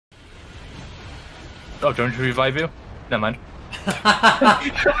Oh, don't you revive you? Never mind.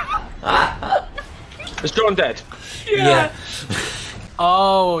 Is John dead? Yeah.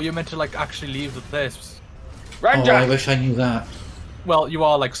 Oh, you're meant to like actually leave the place. Run, Oh, Jack! I wish I knew that. Well, you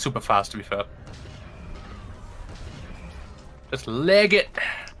are like super fast to be fair. Just leg it.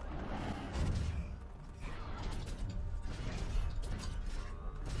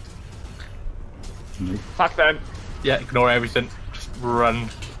 Fuck them. Yeah, ignore everything. Just run.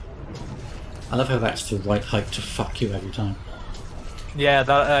 I love how that's the right height to fuck you every time. Yeah,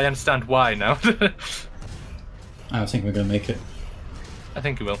 that I understand why now. I don't think we're gonna make it. I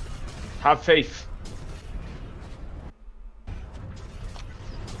think you will. Have faith.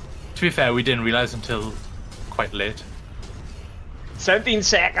 To be fair, we didn't realize until quite late. 17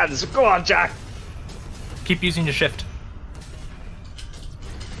 seconds. Go on, Jack. Keep using your shift.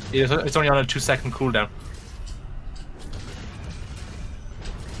 It's only on a 2-second cooldown.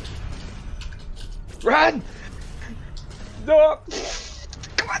 Run! No!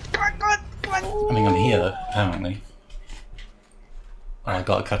 Come on, come on, come on, come on! I mean, I'm here, apparently. Oh, I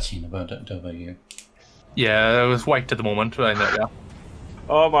got a cutscene about it, don't you? Yeah, it was white at the moment. I know, yeah.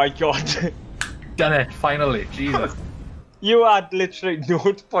 Oh my god. Done it, finally. Jesus. You had literally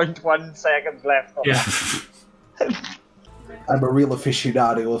 0.1 seconds left. Yeah. I'm a real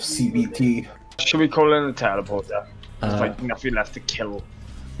aficionado of CBT. Should we call in a teleporter? There's Uh, like nothing left to kill.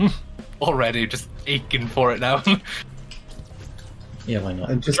 Already just aching for it now. Yeah, why not?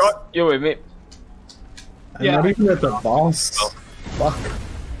 I'm just. John, you with me? I'm Yeah. not even at the boss. Oh. Fuck.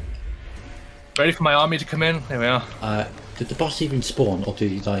 Ready for my army to come in? There we are. Did the boss even spawn, or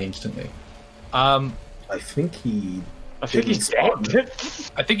did he die instantly? I think he. I think he's didn't dead.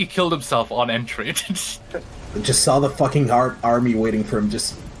 I think he killed himself on entry. I just saw the fucking army waiting for him.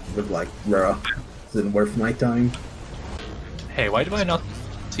 Just with like, bruh, isn't worth my time. Hey, why do I not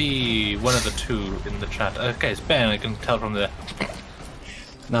see one of the two in the chat? Okay, it's Ben. I can tell from there.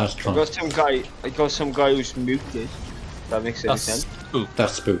 No, it's I Tron. got some guy who's muted. That makes any That's sense. Spook.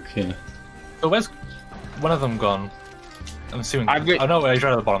 That's Spook, yeah. So where's one of them gone? I'm assuming. I've got- Oh no, he's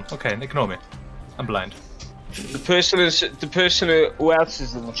right at the bottom. Okay, ignore me. I'm blind. The person who else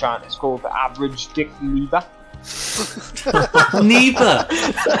is in the chat is called Average Dick Neither. Neither!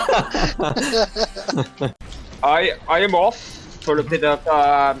 I am off for a bit of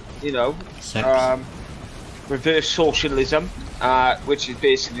Sex. reverse socialism, which is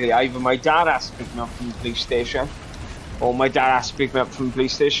basically either my dad has to pick me up from the police station, or my dad has to pick me up from the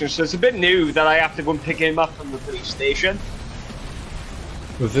police station. So it's a bit new that I have to go and pick him up from the police station.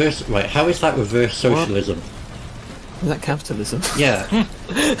 Reverse. Right, how is that reverse socialism? Is that capitalism? Yeah.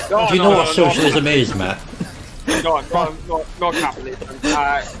 No, Do you know what socialism is, Matt? not capitalism.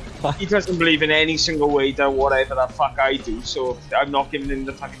 He doesn't believe in any single way that whatever the fuck I do, so I'm not giving him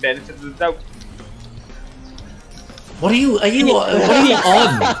the fucking benefit of the doubt. What are you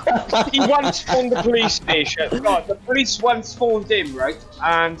on? He once phoned the police station. God, the police once phoned him, right?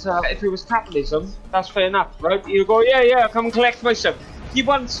 And if it was capitalism, that's fair enough, right? You go, yeah, come and collect my stuff. They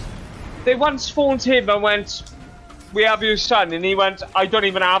once phoned him and went, "We have your son," and he went, "I don't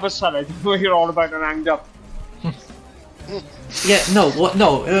even have a son. I don't know what you're all about," and hanged up. Yeah, no, what?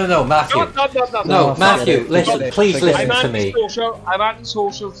 No, Matthew. No, Matthew, listen, please listen to me. I'm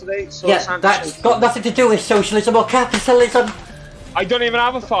anti-social today. So Yeah, that's got nothing to do with socialism or capitalism. I don't even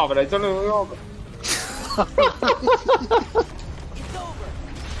have a father. I don't know who you're about.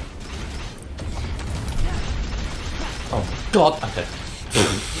 Oh God! Okay.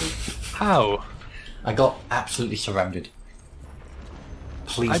 How? I got absolutely surrounded.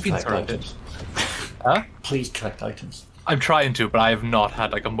 Please I've been collect surrounded. items. Huh? Please collect items. I'm trying to, but I have not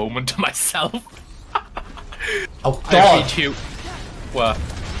had like a moment to myself. Oh I God! need you. What?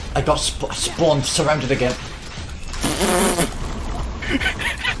 I got spawned, surrounded again.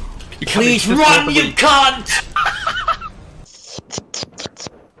 You can't Please be run, this you openly. cunt!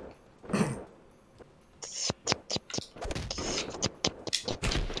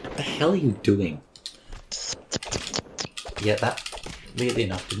 What the hell are you doing? Yeah, that weirdly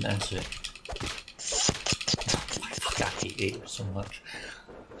enough didn't answer it. Fuck, I hate it so much.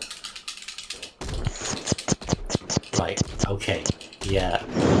 Right, okay, yeah.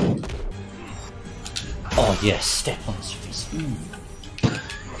 Oh yes, step on his face.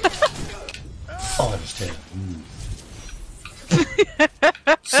 Oh, it's dead.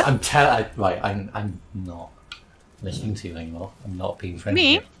 So I'm not listening to you anymore. I'm not being friendly.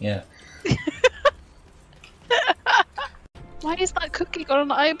 Me? Here. Yeah. Why has that cookie got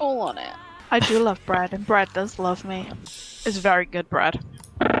an eyeball on it? I do love bread, and bread does love me. It's very good bread.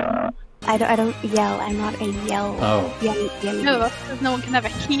 I don't yell. I'm not a yell. Oh. Yell. No, that's because no one can ever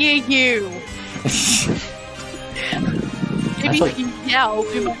hear you. Maybe if you yell,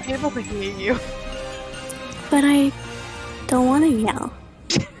 we might be able to hear you. But I don't want to yell.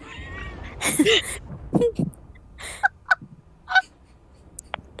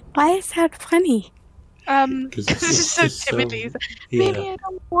 Why is that funny? Because it's just so timidly. Maybe I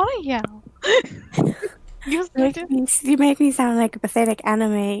don't want to yell. You make me sound like a pathetic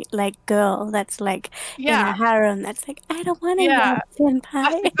anime girl that's in a harem that's like, I don't want to yell, senpai.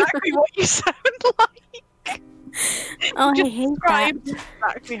 That's exactly what you sound like. Oh, I hate that.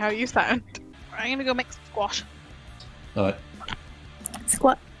 Exactly how you sound. I'm gonna go make some squash. Alright.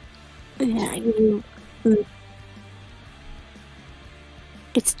 Squat. Yeah,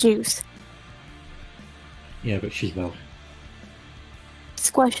 it's juice. Yeah, but she's well.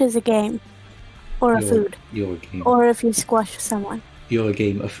 Squash is a game. Or a food. You're a game. Or if you squash someone. You're a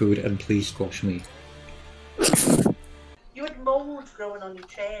game, a food, and please squash me. You had mould growing on your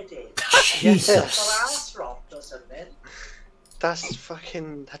chair, Dave. Jesus. House rot, doesn't it? That's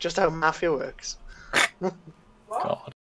fucking just how mafia works. God.